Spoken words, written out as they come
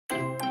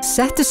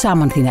Settu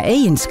saman þína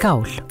eigin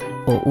skál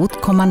og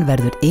útkoman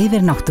verður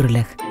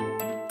yfirnáttúruleg.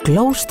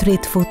 Glow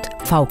Street Food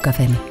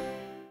fákafeni.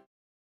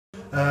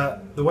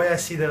 The way I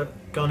see the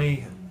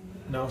Gunnar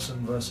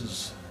Nelson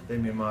versus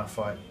Demian Maia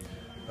fight,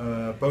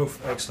 both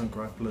excellent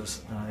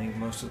grapplers, and I think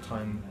most of the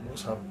time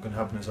what's going to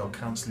happen is they'll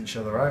cancel each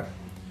other out.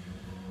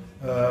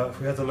 If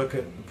we had to look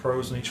at the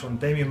pros on each one,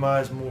 Demian Maia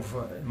is more,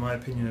 in my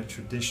opinion, a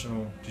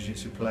traditional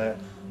jiu-jitsu player.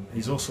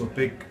 He's also a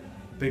big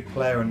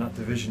player in that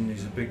division.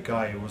 He's a big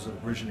guy. He was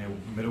originally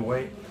a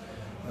middleweight,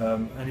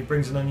 and he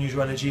brings an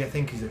unusual energy. I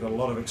think he's got a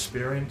lot of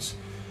experience.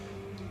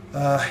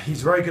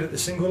 He's very good at the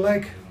single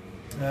leg,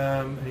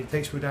 and he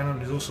takes people down, and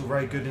he's also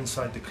very good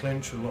inside the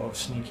clinch with a lot of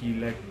sneaky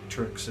leg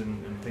tricks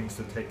and things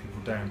to take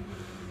people down.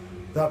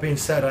 That being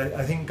said,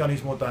 I think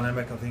Gunny's more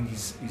dynamic. I think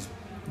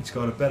he's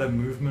got a better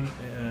movement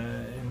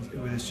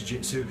with his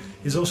jiu-jitsu.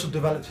 He's also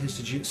developed his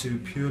jiu-jitsu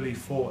purely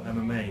for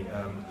MMA.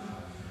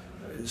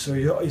 So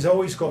he's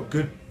always got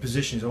good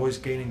position, he's always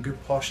gaining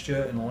good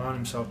posture and allowing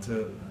himself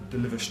to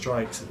deliver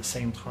strikes at the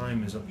same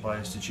time as apply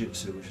his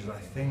jiu-jitsu, which is, I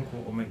think,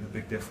 what will make the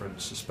big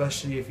difference,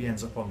 especially if he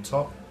ends up on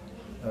top,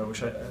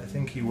 which I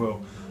think he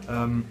will.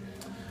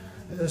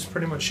 That's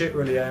pretty much it,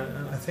 really.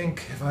 I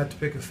think if I had to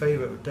pick a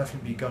favourite, it would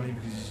definitely be Gunny,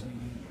 because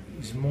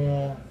he's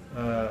more,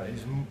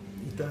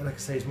 like I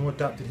say, he's more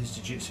adapted his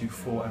jiu-jitsu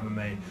for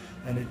MMA,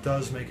 and it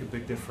does make a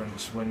big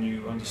difference when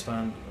you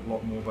understand a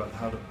lot more about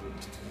how to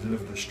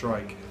deliver the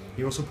strike.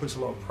 He also puts a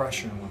lot of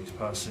pressure in when he's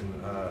passing,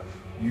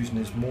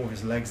 using more of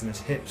his legs and his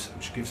hips,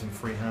 which gives him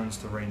free hands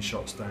to rain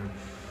shots down.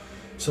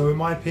 So in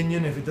my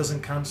opinion, if it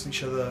doesn't cancel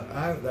each other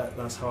out,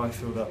 that's how I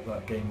feel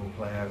that game will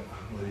play out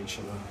with each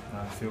other.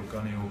 I feel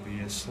Gunny will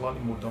be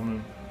slightly more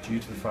dominant due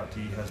to the fact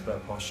he has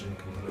better posture and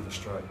can deliver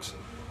strikes.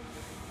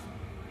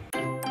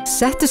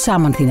 Settu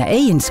saman þína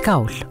eigin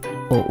skál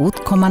og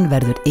útkoman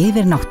verður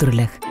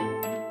yfirnáttúruleg.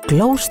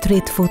 Glow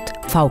Street Food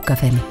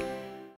fákafeni.